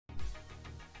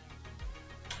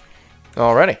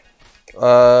Alrighty.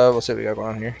 We'll see what we got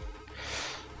going on here.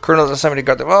 Colonel assignment to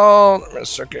guard the vault.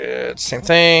 Circuit. Same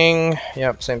thing.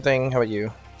 Yep, same thing. How about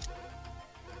you?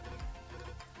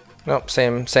 Nope,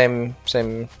 same thing.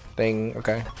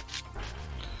 Okay.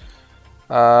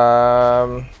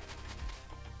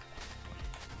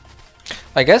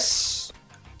 I guess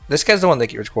this guy's the one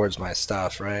that records my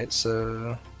stuff, right?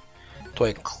 So, do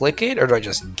I click it or do I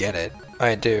just get it?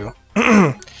 I do.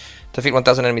 Defeat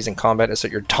 1,000 enemies in combat,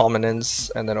 assert your dominance,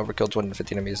 and then overkill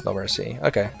 250 enemies, no mercy.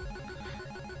 Okay.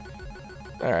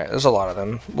 All right, there's a lot of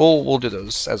them. We'll do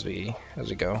those as we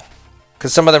go,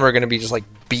 because some of them are gonna be just like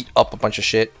beat up a bunch of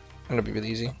shit, and it'll be really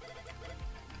easy.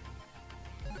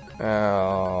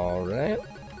 All right.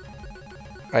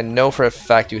 I know for a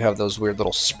fact you have those weird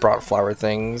little sprout flower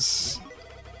things.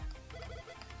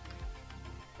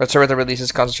 Let's start with the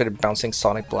releases concentrated bouncing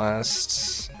sonic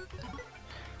blasts.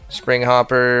 Spring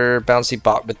hopper, bouncy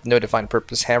bot with no defined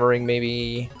purpose, hammering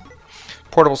maybe.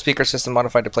 Portable speaker system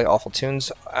modified to play awful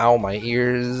tunes. Ow, my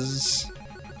ears.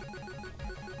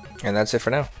 And that's it for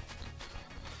now.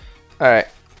 Alright.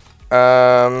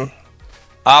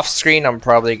 Off screen, I'm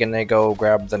probably gonna go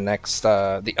grab the next,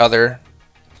 the other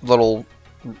little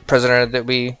prisoner that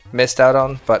we missed out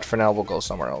on, but for now we'll go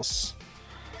somewhere else.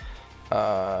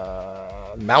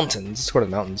 Mountains. Let's go to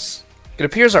the mountains. It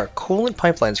appears our coolant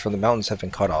pipelines from the mountains have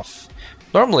been cut off.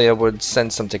 Normally I would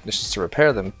send some technicians to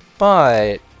repair them,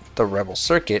 but the rebel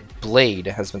circuit, Blade,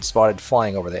 has been spotted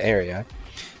flying over the area.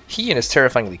 He and his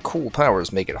terrifyingly cool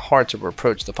powers make it hard to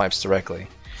approach the pipes directly.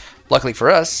 Luckily for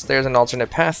us, there's an alternate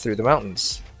path through the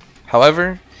mountains.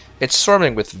 However, it's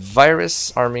swarming with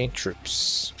Virus army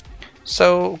troops.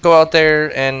 So go out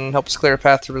there and help us clear a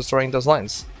path to restoring those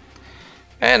lines.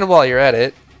 And while you're at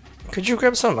it, could you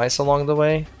grab some ice along the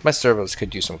way? My servos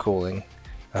could use some cooling.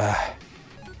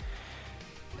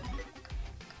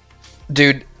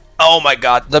 Dude, oh my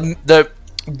god,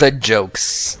 the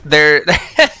jokes. They're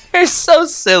they're so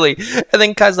silly. And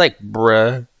then Kai's like,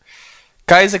 bruh.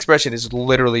 Kai's expression is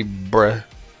literally bruh.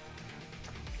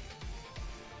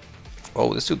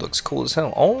 Oh, this dude looks cool as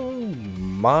hell. Oh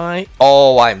my.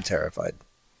 Oh, I'm terrified.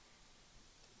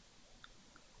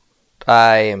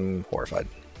 I am horrified.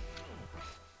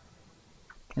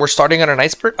 We're starting on an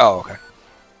iceberg? Oh, okay.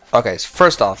 Okay, so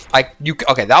first off,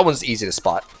 okay, that one's easy to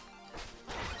spot.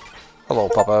 Hello,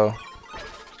 Popo.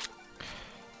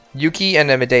 Yuki and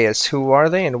Amadeus, who are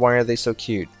they and why are they so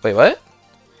cute? Wait, what?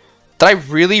 Did I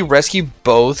really rescue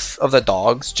both of the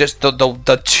dogs? Just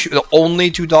the only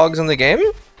two dogs in the game?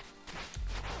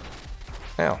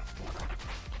 Ow.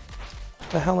 What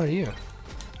the hell are you?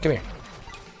 Come here.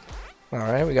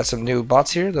 Alright, we got some new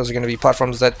bots here. Those are going to be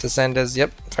platforms that descend as...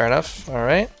 Yep, fair enough.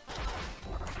 Alright.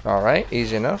 Alright,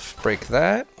 easy enough. Break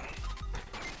that.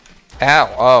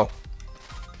 Ow! Oh.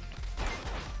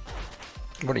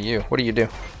 What are you? What do you do?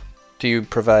 Do you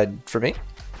provide for me?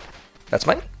 That's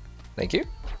mine. Thank you.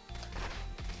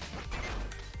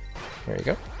 There you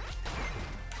go.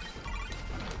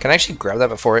 Can I actually grab that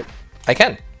before it... I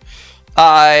can.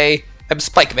 I am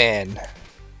Spike Man.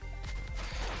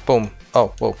 Boom.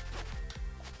 Oh, whoa.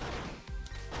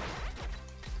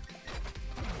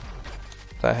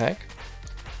 The heck?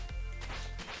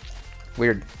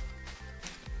 Weird.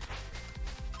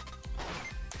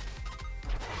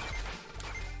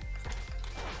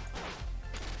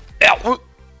 Ow!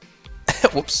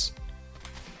 Whoops.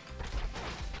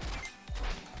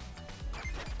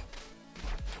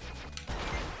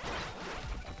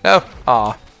 No.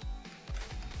 Aw.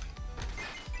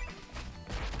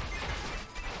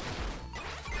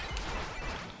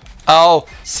 Oh,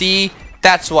 see?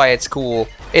 That's why it's cool.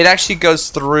 It actually goes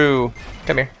through...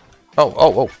 Come here. Oh,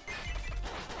 oh, oh.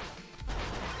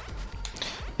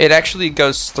 It actually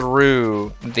goes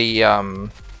through the,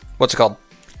 what's it called?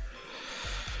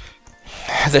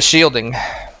 The shielding.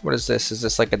 What is this? Is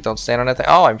this like a don't stand on it thing?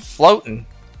 Oh, I'm floating.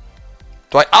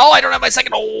 Do I... Oh, I don't have my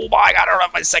second... Oh my god, I don't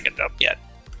have my second jump yet.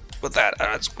 With that.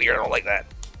 That's weird. I don't like that.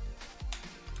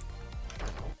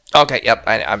 Okay, yep.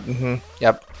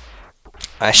 Yep.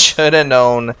 I should have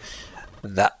known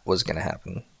that was gonna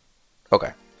happen.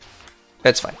 Okay.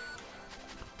 It's fine.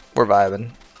 We're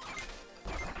vibing.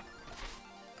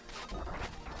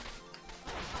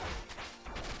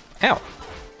 Ow.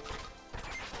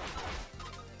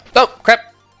 Oh,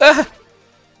 crap. Ah.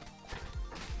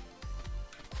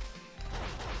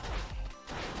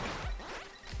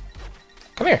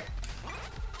 Come here.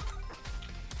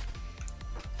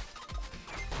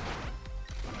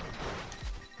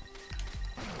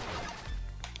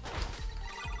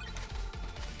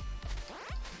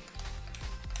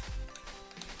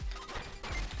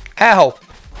 Ow!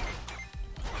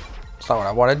 That's not what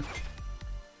I wanted.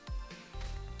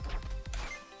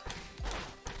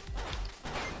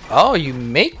 Oh, you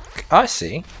make... I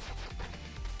see.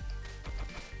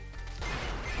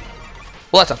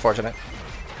 Well, that's unfortunate.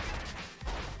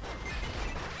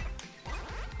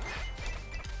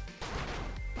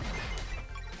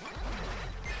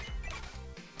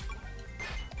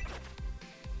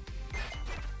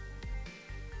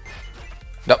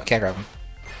 Nope, can't grab him.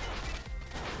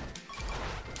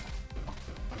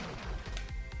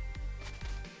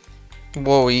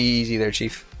 Whoa, easy there,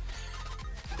 Chief.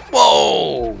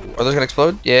 Whoa! Are those gonna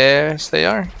explode? Yes, they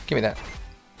are. Give me that.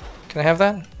 Can I have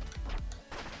that?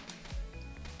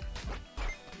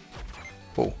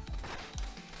 Whoa.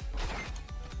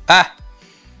 Ah!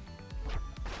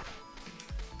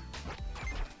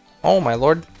 Oh, my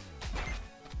lord.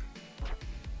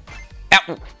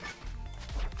 Ow!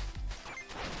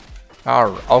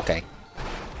 Alright, okay.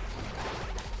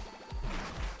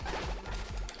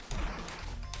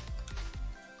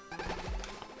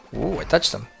 Ooh, I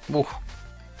touched him. Ooh.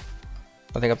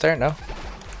 Nothing up there? No?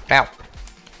 Ow.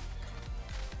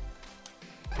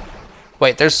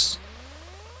 Wait, there's...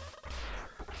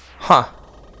 Huh.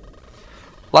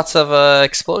 Lots of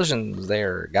explosions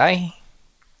there, guy.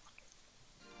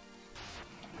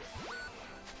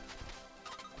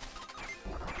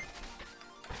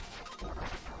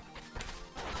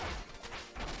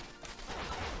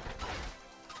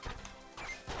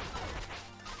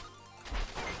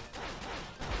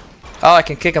 Oh, I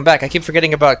can kick him back. I keep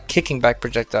forgetting about kicking back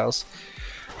projectiles.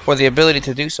 Or the ability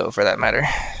to do so, for that matter.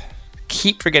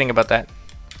 Keep forgetting about that.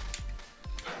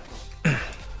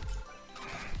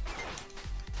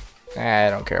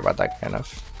 I don't care about that kind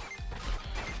of.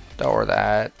 Or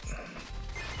that.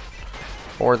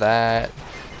 Or that.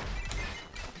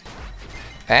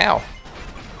 Ow.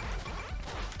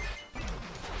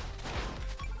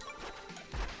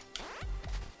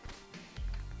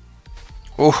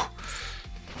 Ooh.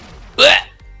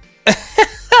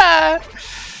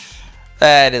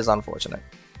 That is unfortunate.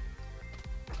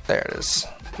 There it is.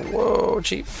 Whoa,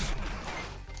 Chief.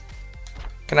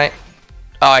 Can I?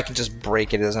 Oh, I can just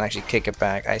break it. It doesn't actually kick it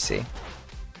back. I see.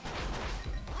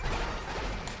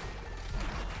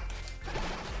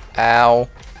 Ow.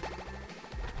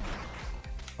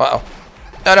 Uh-oh.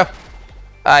 Oh, no.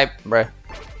 Bruh.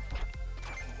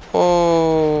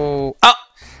 Oh. Oh!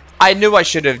 I knew I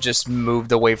should have just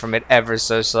moved away from it ever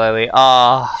so slightly.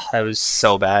 Ah, that was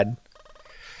so bad.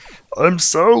 I'm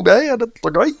so bad at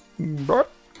the game.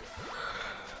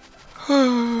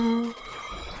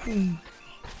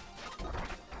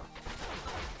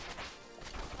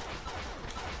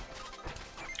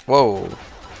 Whoa.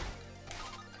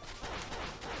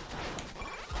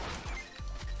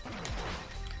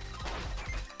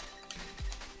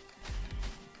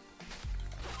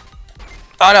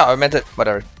 Oh no, I meant it.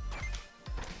 Whatever.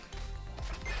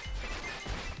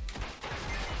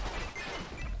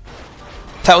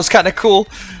 That was kind of cool.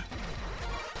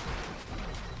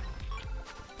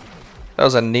 That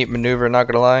was a neat maneuver, not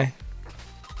gonna lie.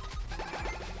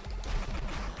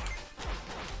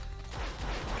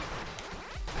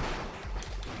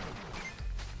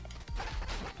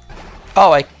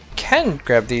 Oh, I can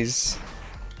grab these.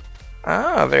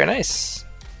 Ah, very nice.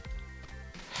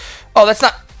 Oh, that's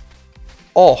not...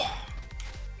 Oh.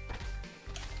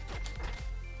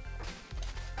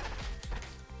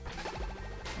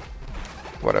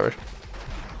 Whatever.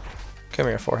 Come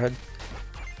here, forehead.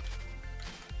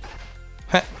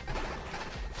 Heh.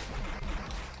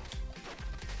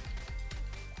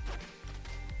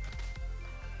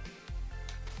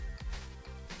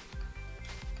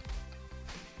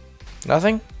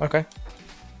 Nothing? Okay.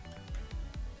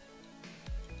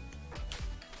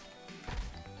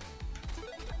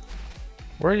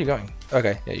 Where are you going?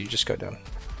 Okay, yeah, you just go down.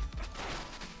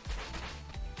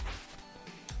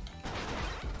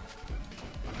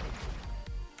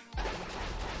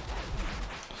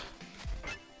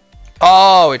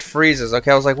 Oh, it freezes. Okay,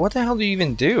 I was like, what the hell do you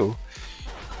even do?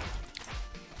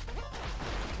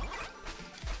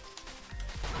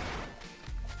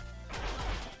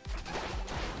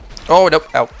 Oh, nope.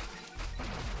 Ow.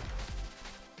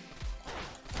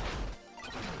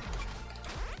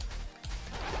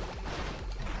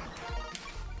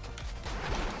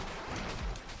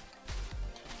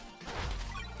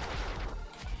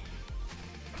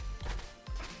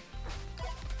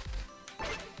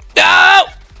 No!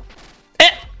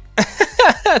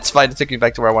 That's fine. It took me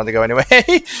back to where I wanted to go anyway.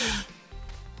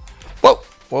 Whoa.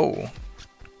 Whoa.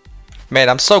 Man,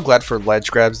 I'm so glad for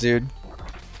ledge grabs, dude.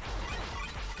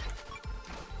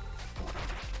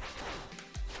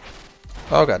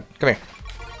 Oh god, come here.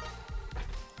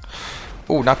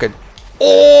 Oh, not good.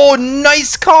 Oh,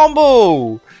 nice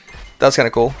combo! That was kind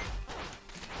of cool.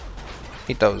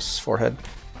 Eat those, forehead.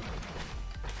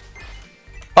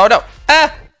 Oh no!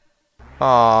 Ah!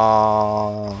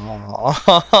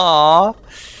 Aww.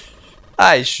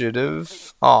 I should have.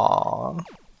 Aww.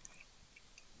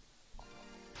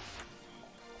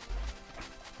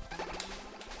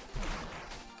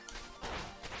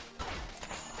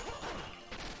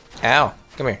 Ow.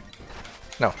 Come here.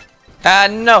 No. Ah,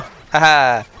 no!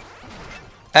 Haha!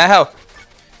 Ow!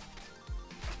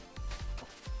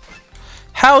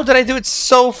 How did I do it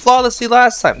so flawlessly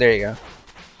last time? There you go.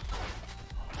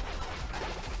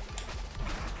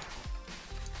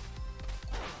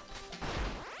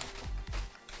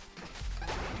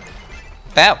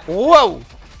 Ow! Whoa!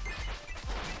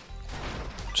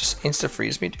 Just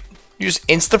insta-freeze me, dude. You just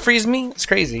insta-freeze me? It's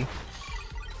crazy.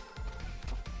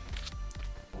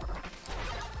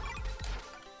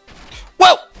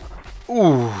 Whoa!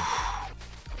 Ooh.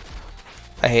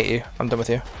 I hate you. I'm done with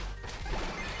you.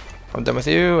 I'm done with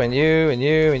you, and you, and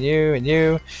you, and you, and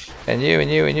you, and you, and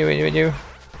you, and you, and you, and you.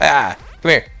 Ah!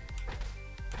 Come here.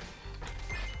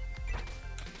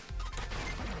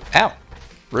 Ow.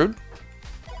 Rude.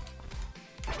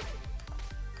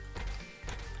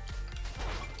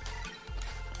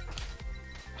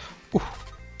 Ooh.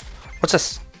 What's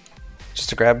this?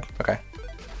 Just a grab? Okay.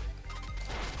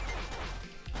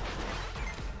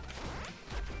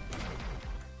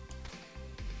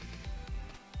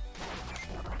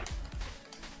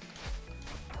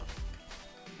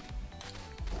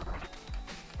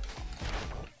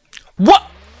 What?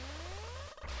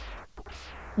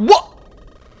 What?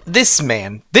 This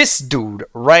man, this dude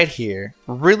right here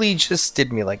really just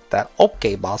did me like that.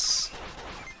 Okay, boss.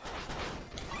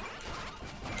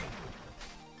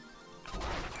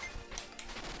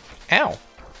 Ow.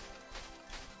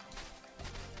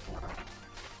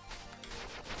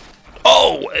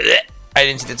 Oh! I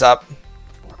didn't see the top.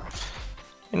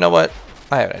 You know what?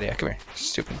 I have an idea. Come here.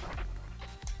 Stupid.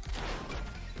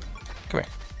 Come here.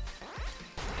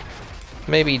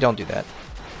 Maybe don't do that.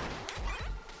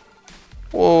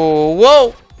 Whoa,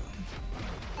 whoa!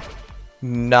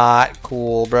 Not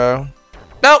cool, bro.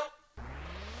 Nope!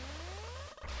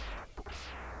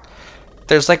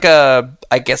 There's like a...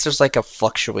 I guess there's like a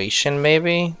fluctuation,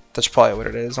 maybe? That's probably what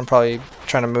it is. I'm probably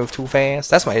trying to move too fast.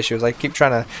 That's my issue, is I keep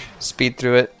trying to speed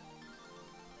through it.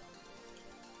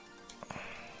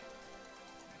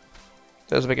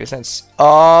 Doesn't make any sense. Oh!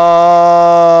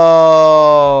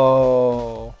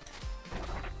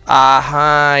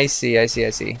 Aha, I see, I see, I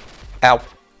see. Ow.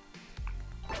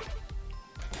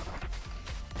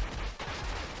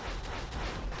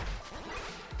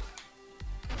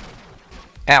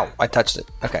 Ow, I touched it.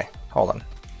 Okay, hold on.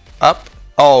 Up.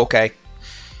 Oh, okay.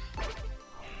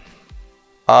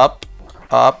 Up.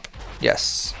 Up.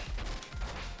 Yes.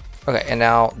 Okay, and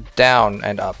now down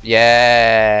and up.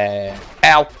 Yeah.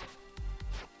 Ow.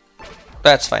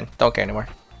 That's fine. Don't care anymore.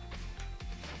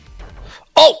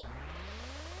 Oh!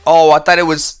 Oh, I thought it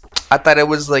was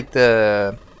like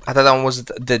the... I thought that one was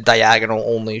the diagonal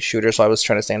only shooter, so I was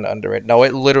trying to stand under it. No,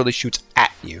 it literally shoots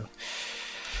at you.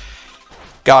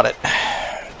 Got it.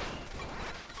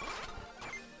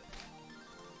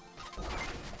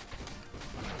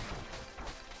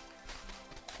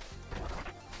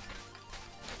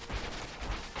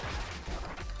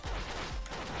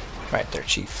 Right there,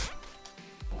 Chief.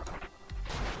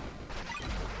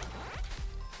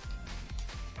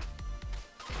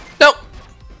 Nope.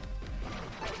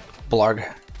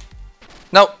 Blarg.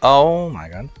 Nope. Oh my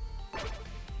god.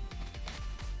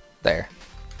 There.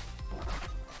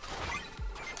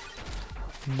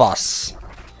 Boss.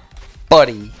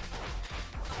 Buddy.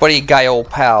 Buddy guy, old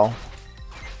pal.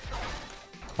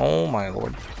 Oh my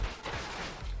lord.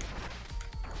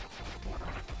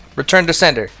 Return to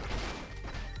sender.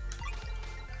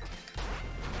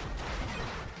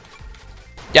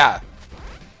 Yeah.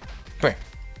 Come here.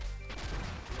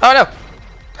 Oh no!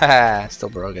 Haha, still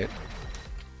broke it.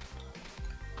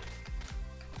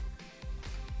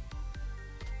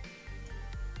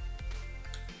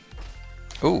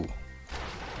 Ooh.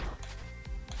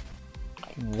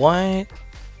 What?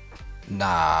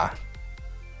 Nah.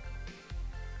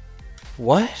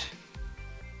 What?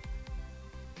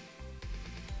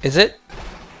 Is it?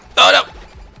 Oh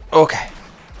no! Okay.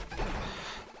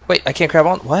 Wait, I can't grab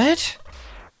on. What?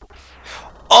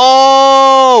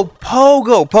 Oh!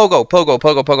 Pogo! Pogo! Pogo!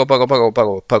 Pogo! Pogo! Pogo! Pogo!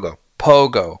 Pogo! Pogo!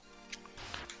 Pogo!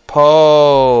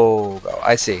 Pogo!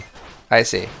 I see. I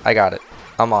see. I got it.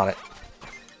 I'm on it.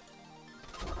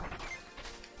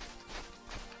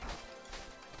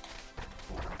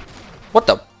 What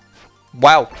the?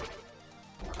 Wow.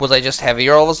 Was I just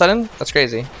heavier all of a sudden? That's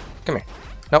crazy. Come here.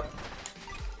 Nope.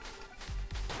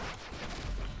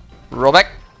 Roll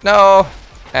back. No.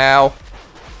 Ow.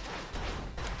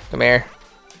 Come here.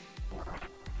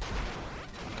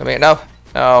 Come here. No.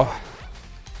 No.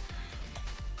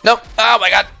 Nope. Oh my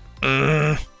god.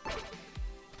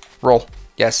 Roll.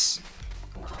 Yes.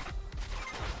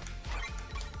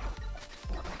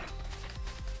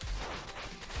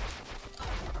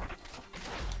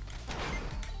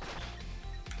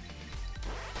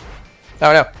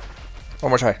 Oh no. One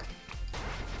more try.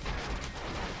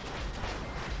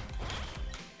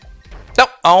 Nope.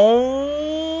 Oh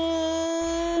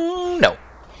no.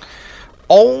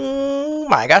 Oh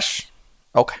my gosh.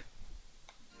 Okay.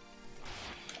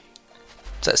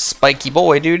 It's a spiky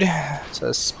boy, dude. It's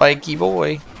a spiky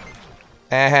boy.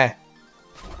 Uh-huh.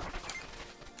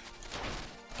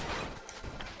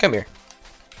 Come here.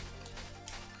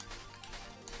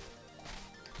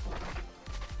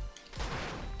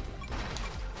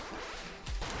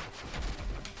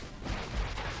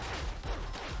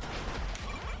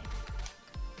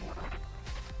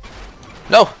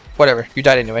 No! Whatever. You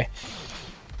died anyway.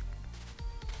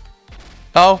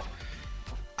 Oh.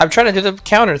 I'm trying to do the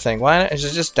counter thing. Why not? Is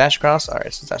it just dash across? Alright,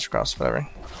 it's dash across. Whatever.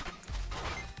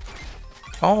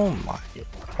 Oh my.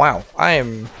 Wow. I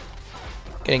am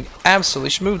getting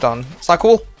absolutely schmooved on. It's not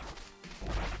cool.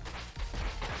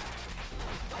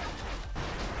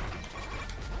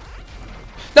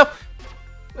 No!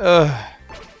 Ugh.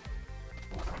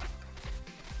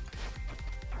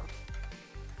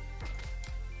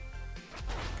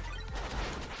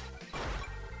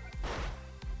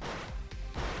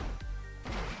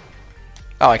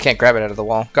 Oh, I can't grab it out of the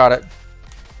wall. Got it.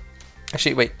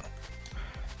 Actually, wait.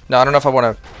 No, I don't know if I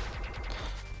want to...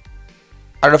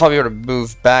 I don't know if I'll be able to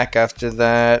move back after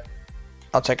that.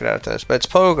 I'll take it out of this. But it's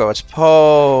Pogo. It's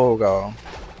Pogo.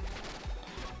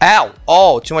 Ow!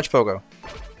 Oh, too much Pogo.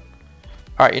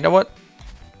 Alright, you know what?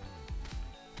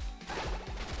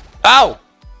 Ow!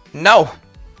 No!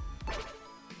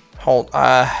 Hold.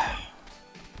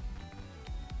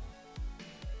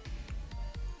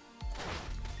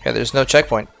 Yeah, there's no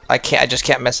checkpoint. I just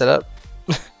can't mess it up.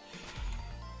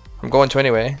 I'm going to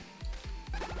anyway.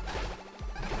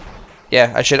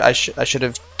 Yeah, I should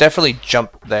have definitely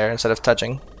jumped there instead of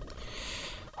touching.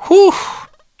 Whew.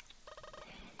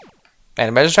 Man,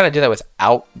 imagine trying to do that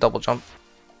without double jump.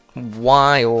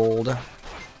 Wild.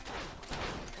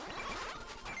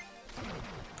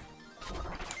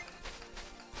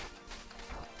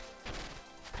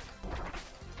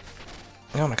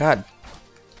 Oh my god.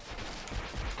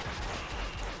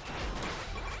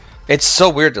 It's so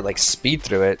weird to like speed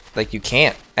through it. Like you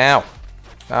can't. Ow.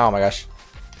 Oh my gosh.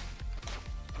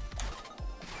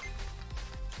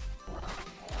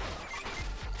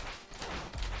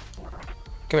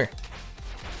 Come here.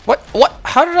 What? What?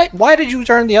 How did I? Why did you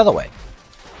turn the other way?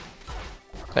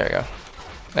 There we go.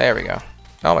 There we go.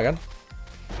 Oh my god.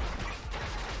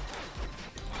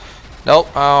 Nope.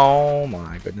 Oh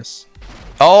my goodness.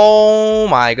 Oh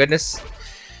my goodness.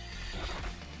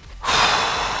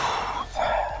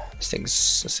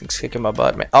 This thing's kicking my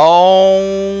butt, man.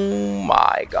 Oh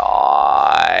my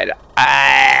god.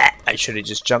 Ah, I should have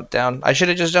just jumped down. I should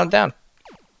have just jumped down.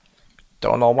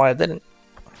 Don't know why I didn't.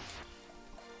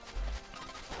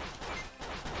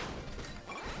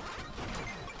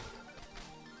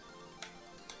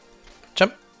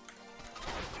 Jump.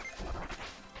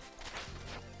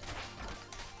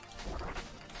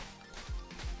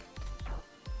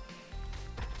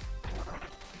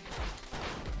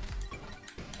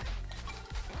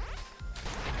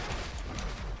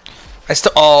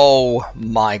 Oh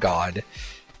my god.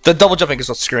 The double jumping is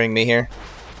what's screwing me here.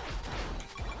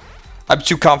 I'm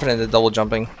too confident in the double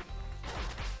jumping.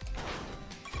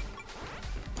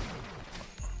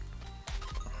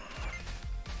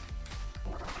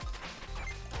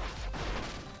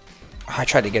 I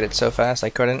tried to get it so fast, I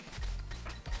couldn't.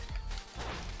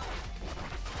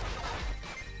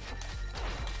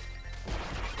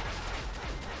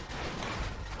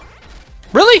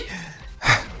 Really?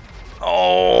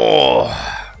 Oh,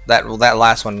 that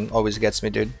last one always gets me,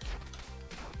 dude.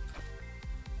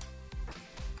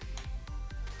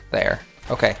 There.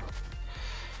 Okay.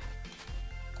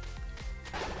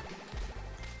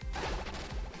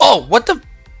 Oh, what the?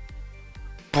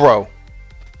 Bro.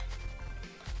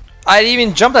 I didn't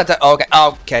even jump that time. Oh, okay.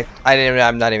 Oh, okay.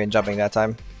 I'm not even jumping that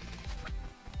time.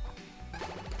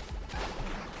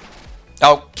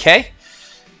 Okay.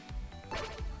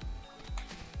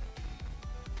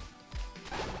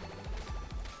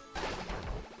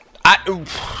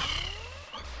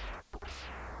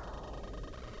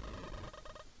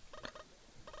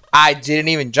 I didn't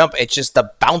even jump. It's just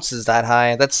the bounce is that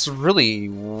high. That's really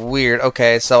weird.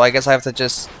 Okay, so I guess I have to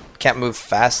just can't move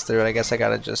fast through it. I guess I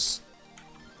gotta just.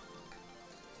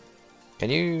 Can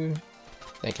you?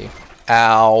 Thank you.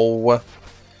 Ow.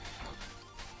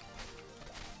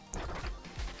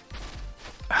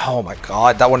 Oh my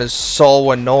god, that one is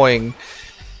so annoying.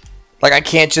 Like, I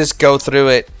can't just go through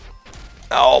it.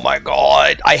 Oh my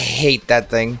god, I hate that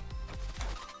thing.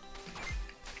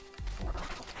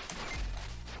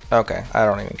 Okay, I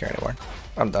don't even care anymore.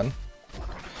 I'm done.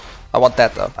 I want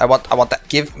that though. I want that.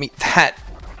 Give me that.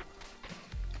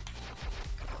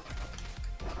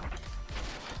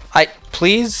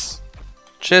 Please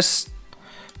just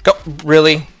go.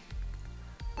 Really?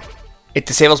 It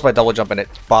disables my double jump and it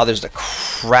bothers the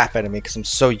crap out of me because I'm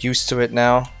so used to it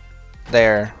now.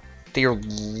 There. Dear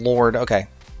Lord. Okay.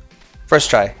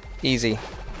 First try. Easy.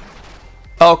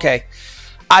 Okay.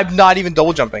 I'm not even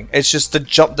double jumping. It's just the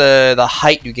jump, the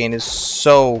height you gain is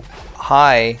so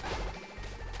high.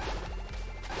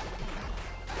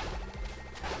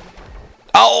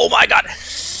 Oh my god.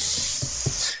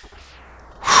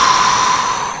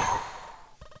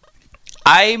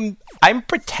 I'm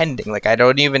pretending like I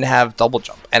don't even have double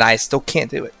jump and I still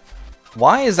can't do it.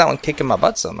 Why is that one kicking my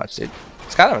butt so much, dude?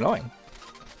 It's kind of annoying.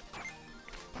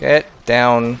 Get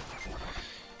down.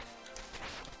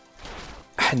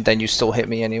 And then you still hit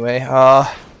me anyway.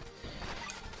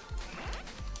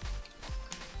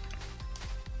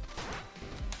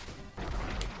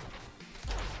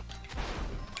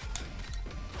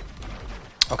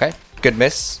 Okay, good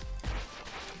miss.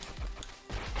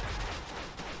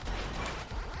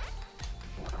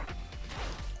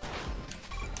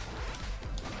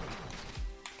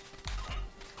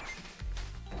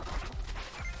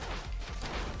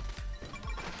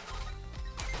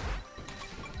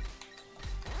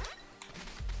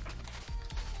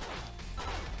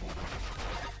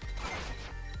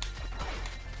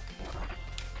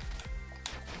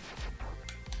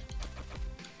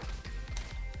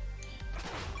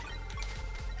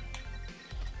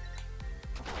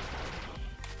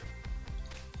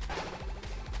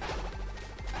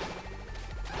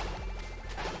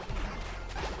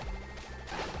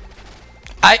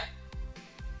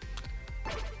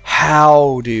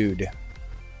 How, dude?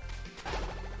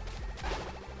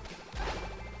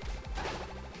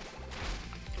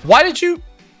 Why did you?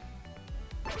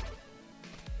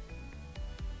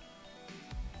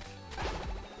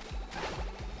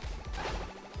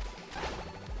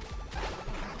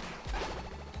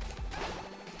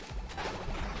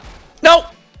 No!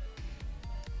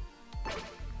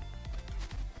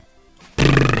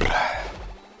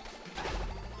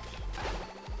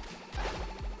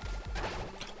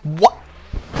 What?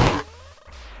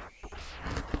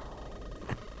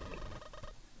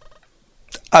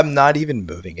 I'm not even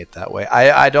moving it that way.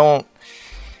 I don't...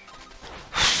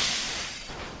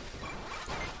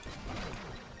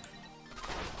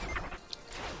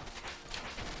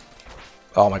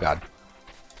 Oh my god.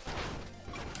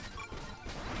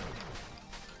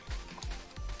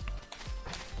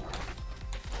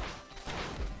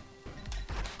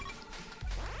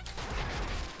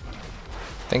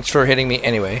 Thanks for hitting me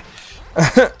anyway.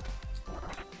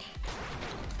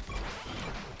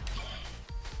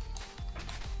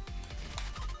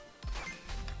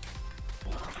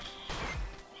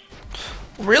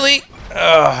 Really?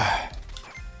 Ugh.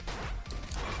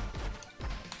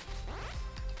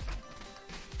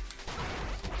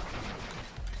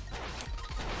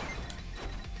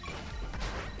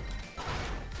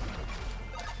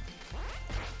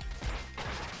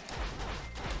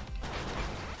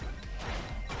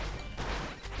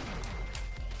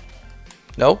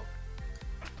 Nope.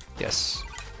 Yes.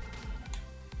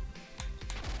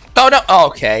 Oh no. Oh,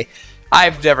 okay.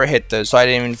 I've never hit those, so I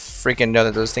didn't even freaking know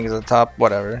that those things at the top.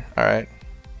 Whatever. All right.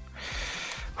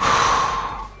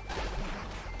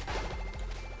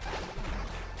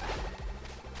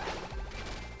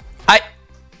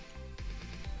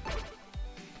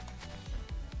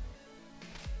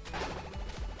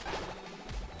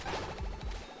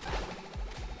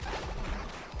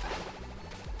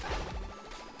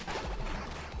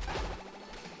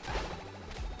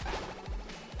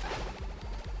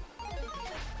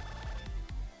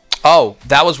 Oh,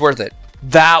 that was worth it.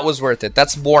 That was worth it.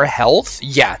 That's more health?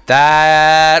 Yeah,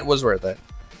 that was worth it.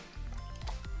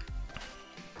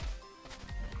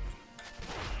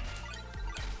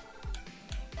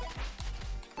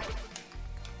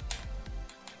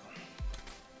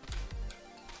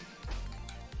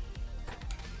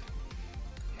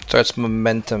 So it's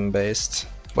momentum based.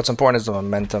 What's important is the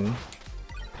momentum.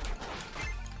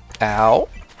 Ow.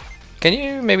 Can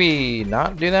you maybe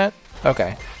not do that?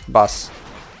 Okay, boss.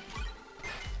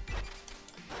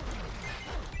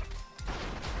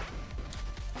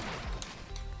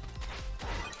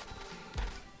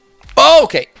 Oh,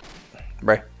 okay.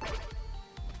 Right.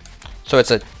 So it's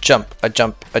a jump, a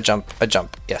jump, a jump, a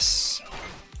jump. Yes.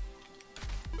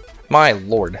 My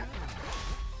lord.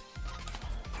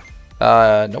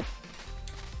 Nope.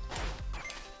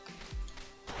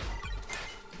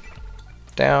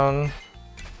 Down.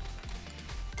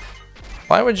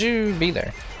 Why would you be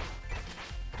there?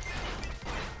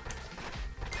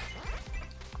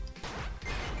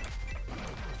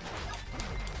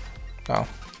 Oh.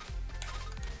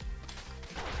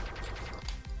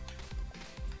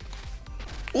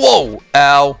 Whoa!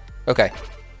 Ow! Okay.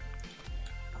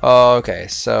 Okay,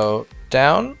 so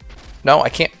down? No, I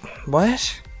can't.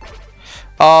 What?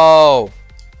 Oh!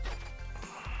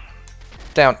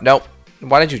 Down. Nope.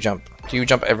 Why did you jump? Do you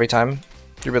jump every time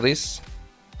you release?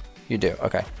 You do.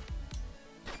 Okay.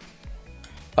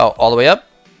 Oh, all the way up?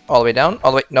 All the way down?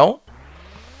 All the way... No?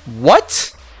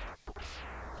 What?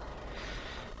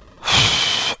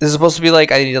 This is supposed to be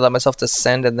like I need to let myself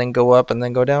descend and then go up and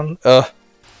then go down?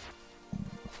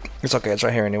 It's okay, it's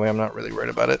right here anyway. I'm not really worried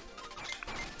about it.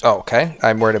 Oh, okay.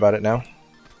 I'm worried about it now.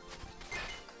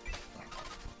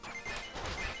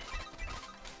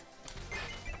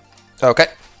 Okay.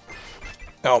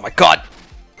 Oh my god!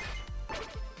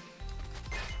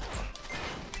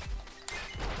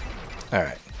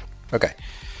 Alright. Okay.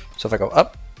 So if I go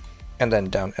up, and then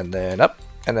down, and then up,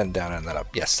 and then down, and then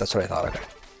up. Yes, that's what I thought. Okay.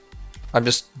 I'm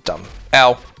just dumb.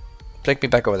 Ow! Take me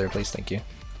back over there, please. Thank you.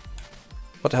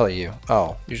 What the hell are you?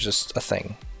 Oh, you're just a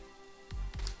thing.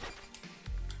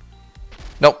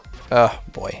 Nope. Oh,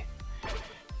 boy.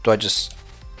 Do I just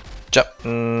jump?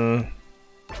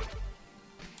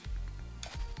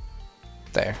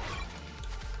 There.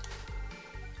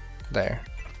 There.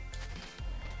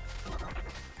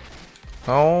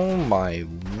 Oh my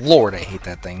lord, I hate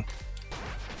that thing.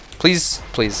 Please,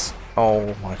 please.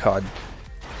 Oh my god.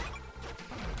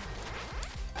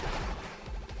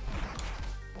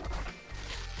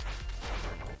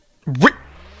 Whoo!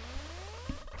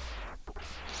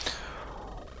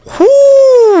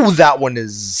 That one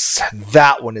is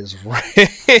really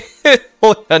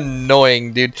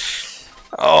annoying, dude.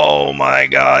 Oh my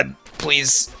god.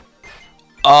 Please.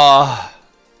 I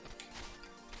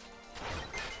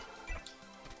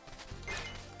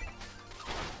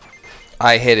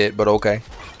hit it, but okay.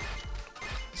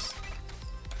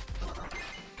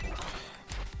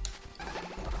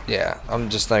 Yeah, I'm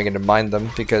just not going to mind them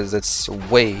because it's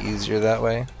way easier that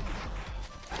way.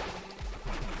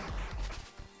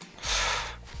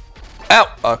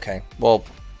 Ow! Okay, well,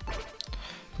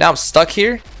 now I'm stuck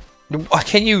here?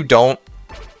 Can you don't?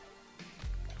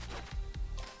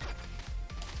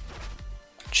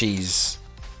 Jeez.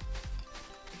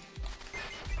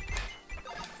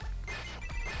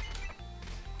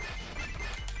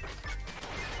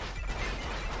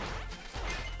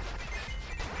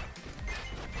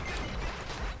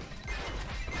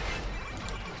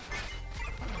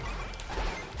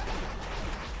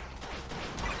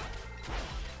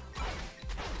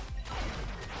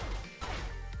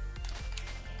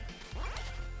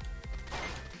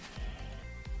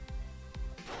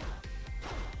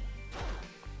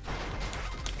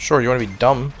 Sure, you want to be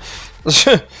dumb.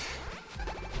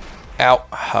 Ow.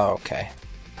 Oh, okay.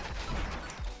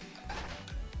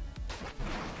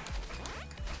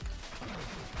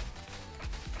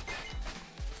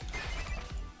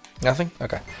 Nothing?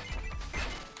 Okay.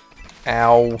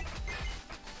 Ow.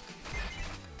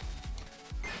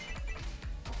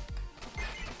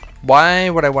 Why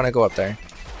would I want to go up there?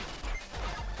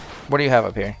 What do you have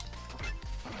up here?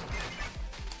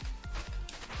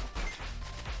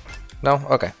 No?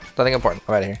 Okay. Nothing important.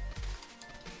 I'm out of here.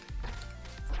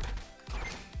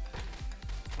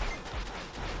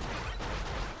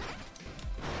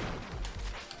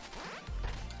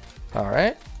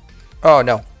 Alright. Oh,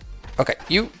 no. Okay.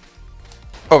 You.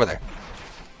 Over there.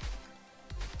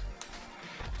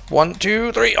 1,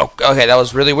 2, 3. Oh, okay. That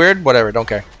was really weird. Whatever. Don't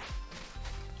care.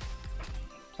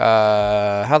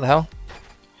 How the hell?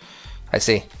 I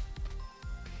see.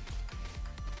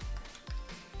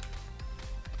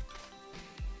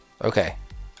 Okay.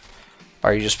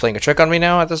 Are you just playing a trick on me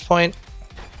now at this point?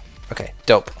 Okay,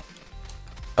 dope.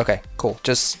 Okay, cool.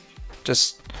 Just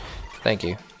thank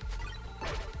you.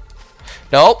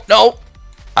 No, no!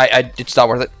 It's not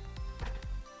worth it.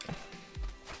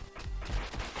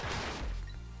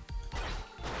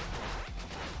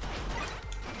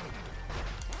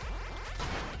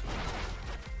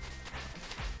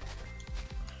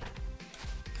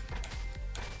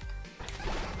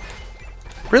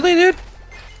 Really, dude?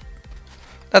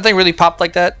 That thing really popped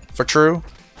like that? For true?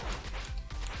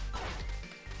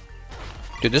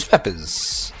 Dude, this map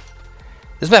is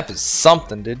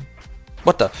something, dude.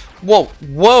 What the? Whoa,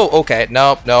 whoa, okay.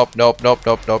 Nope, nope, nope, nope,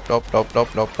 nope, nope, nope, nope, nope,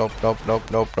 nope, nope, nope, nope,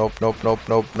 nope, nope, nope, nope,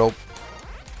 nope, nope.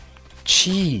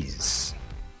 Jeez.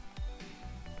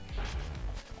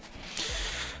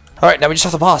 Alright, now we just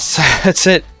have the boss. That's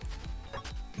it.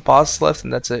 Boss left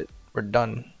and that's it. We're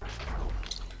done.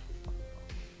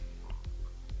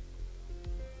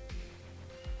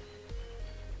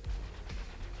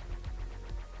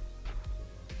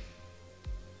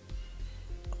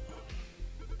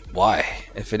 Why?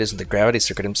 If it isn't the gravity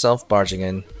circuit himself barging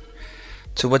in.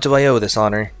 To what do I owe this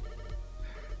honor?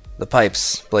 The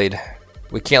pipes, Blade.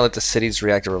 We can't let the city's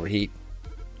reactor overheat.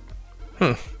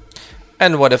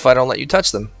 And what if I don't let you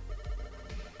touch them?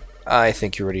 I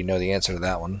think you already know the answer to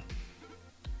that one.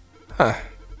 Huh.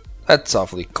 That's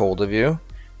awfully cold of you.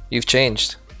 You've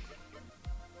changed.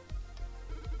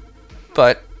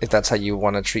 But if that's how you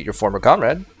want to treat your former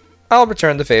comrade, I'll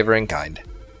return the favor in kind.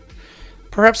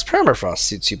 Perhaps permafrost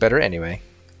suits you better anyway.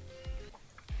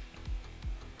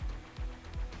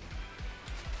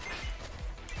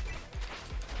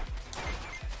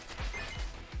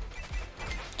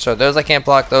 So those I can't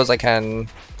block, those I can...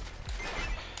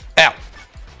 Ow!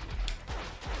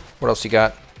 What else you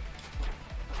got?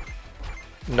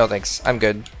 No thanks, I'm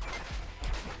good.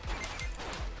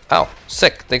 Oh,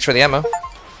 sick. Thanks for the ammo.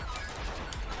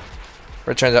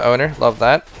 Return to owner, love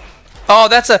that. Oh,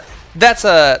 that's a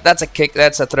kick.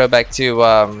 That's a throwback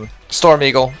to Storm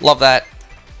Eagle. Love that.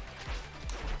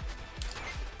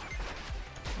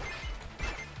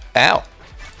 Ow.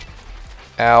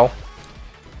 Ow.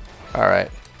 Alright.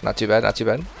 Not too bad, not too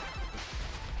bad.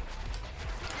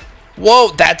 Whoa,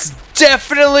 that's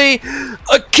definitely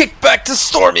a kickback to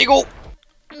Storm Eagle.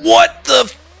 What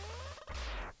the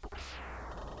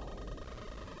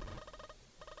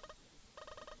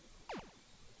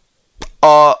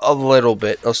a little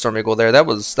bit of Storm Eagle there. That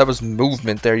was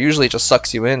movement there. Usually it just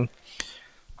sucks you in.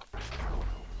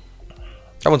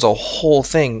 That one's a whole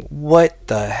thing. What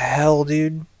the hell,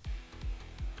 dude?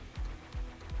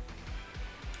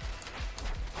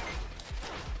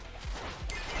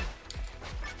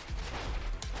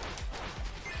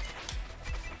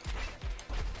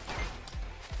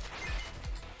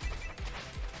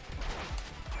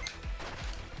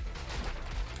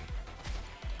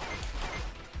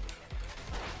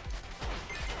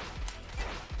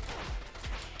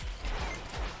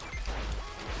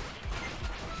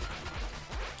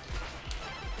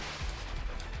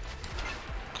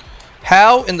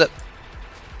 How in the...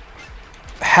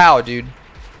 How, dude?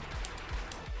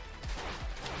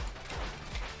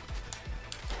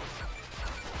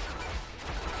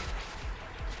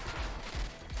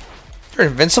 You're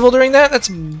invincible during that? That's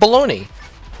baloney.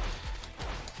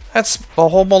 That's a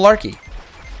whole malarkey.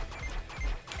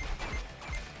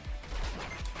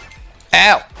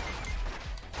 Ow!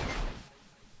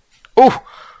 Ooh!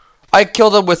 I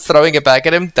killed him with throwing it back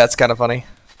at him. That's kind of funny.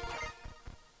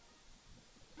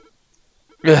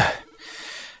 Ugh.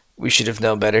 We should have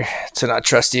known better to not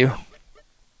trust you.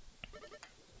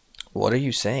 What are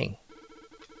you saying?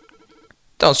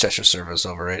 Don't stress your servos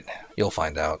over it. You'll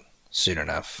find out soon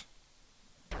enough.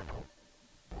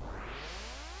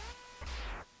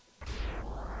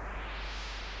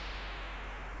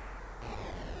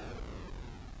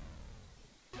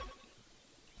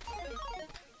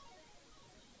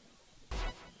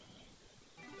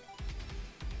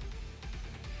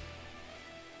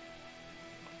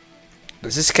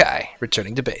 This is Kai,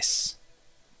 returning to base.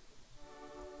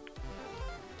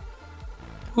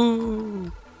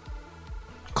 Woo.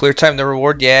 Clear time the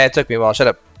reward? Yeah, it took me a while. Shut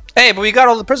up. Hey, but we got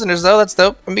all the prisoners though. That's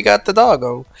dope. And we got the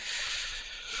doggo.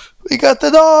 We got the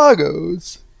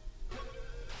doggos.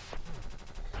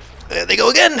 There they go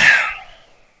again.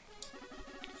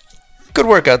 Good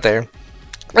work out there.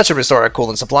 That should restore our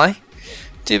coolant supply.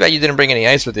 Too bad you didn't bring any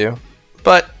ice with you.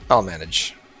 But I'll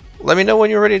manage. Let me know when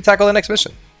you're ready to tackle the next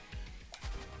mission.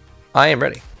 I am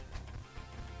ready,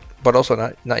 but also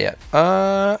not yet.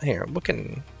 Here, I'm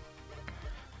looking.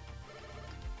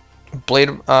 Blade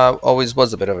always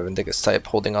was a bit of a vindictive type,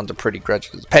 holding on to petty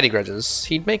grudges.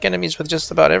 He'd make enemies with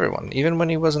just about everyone, even when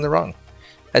he was in the wrong.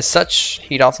 As such,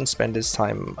 he'd often spend his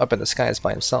time up in the skies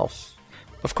by himself.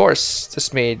 Of course,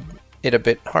 this made it a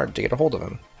bit hard to get a hold of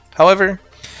him. However,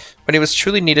 when he was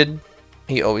truly needed,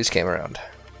 he always came around,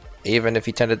 even if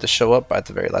he tended to show up at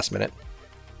the very last minute.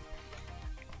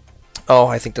 Oh,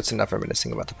 I think that's enough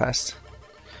reminiscing about the past.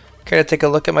 Care to take a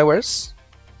look at my wares?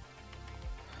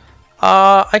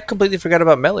 I completely forgot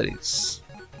about melodies.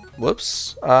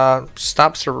 Whoops.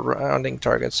 Stop surrounding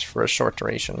targets for a short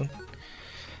duration.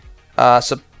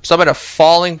 Summon a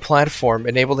falling platform,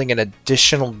 enabling an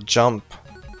additional jump.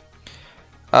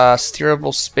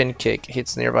 Steerable spin kick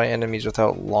hits nearby enemies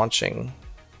without launching.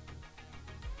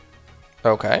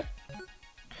 Okay.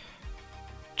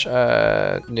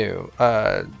 New.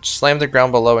 Slam the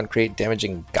ground below and create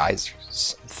damaging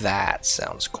geysers. That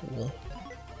sounds cool.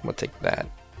 We'll take that.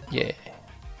 Yeah.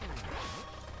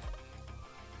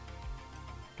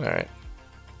 Alright.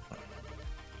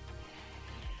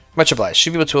 Much obliged.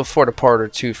 Should be able to afford a part or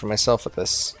two for myself with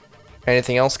this.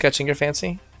 Anything else catching your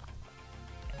fancy?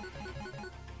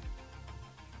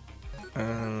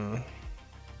 I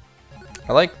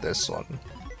like this one.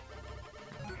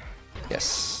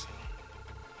 Yes.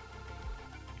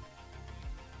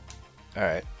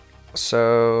 Alright.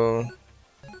 So...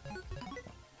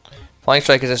 Flying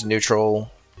Strike is just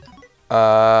neutral.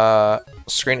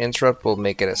 Screen Interrupt will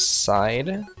make it a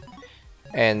side.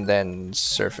 And then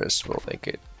Surface will make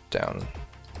it down.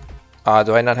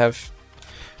 Do I not have...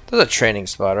 There's a training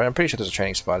spot, right? I'm pretty sure there's a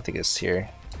training spot. I think it's here.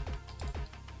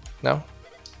 No?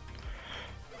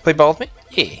 Play ball with me?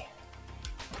 Yeah.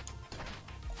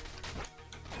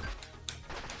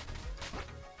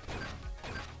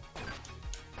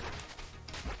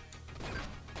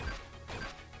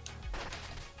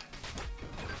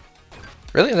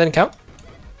 Really? It didn't count?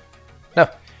 No.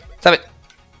 Stop it.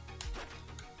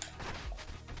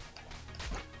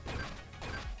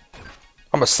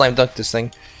 I'm gonna slam dunk this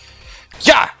thing.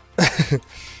 Yeah!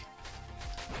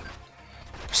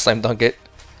 Slam dunk it.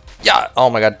 Yeah! Oh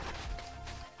my god.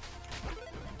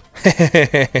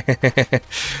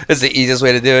 That's the easiest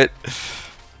way to do it.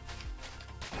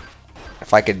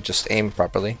 If I could just aim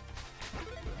properly.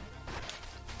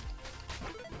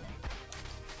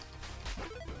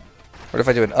 What if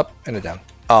I do an up and a down?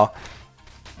 Oh.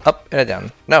 Up and a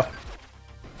down. No.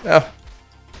 No.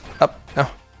 Up. No.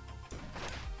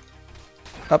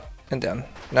 Up and down.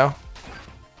 No.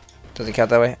 Does it count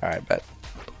that way? Alright, bet.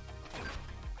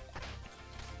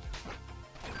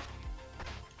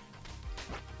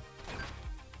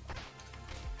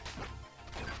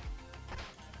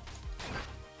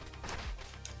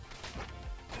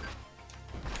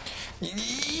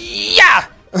 Yeah!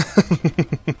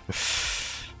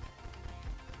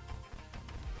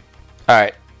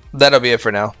 Alright, that'll be it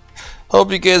for now.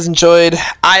 Hope you guys enjoyed.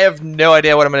 I have no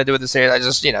idea what I'm going to do with this area. I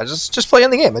just, you know, just play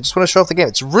on the game. I just want to show off the game.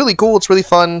 It's really cool. It's really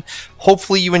fun.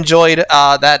 Hopefully you enjoyed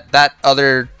that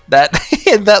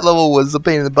level was a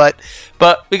pain in the butt,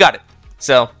 but we got it.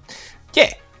 So,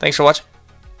 yeah, thanks for watching,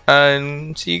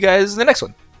 and see you guys in the next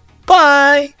one.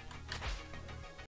 Bye!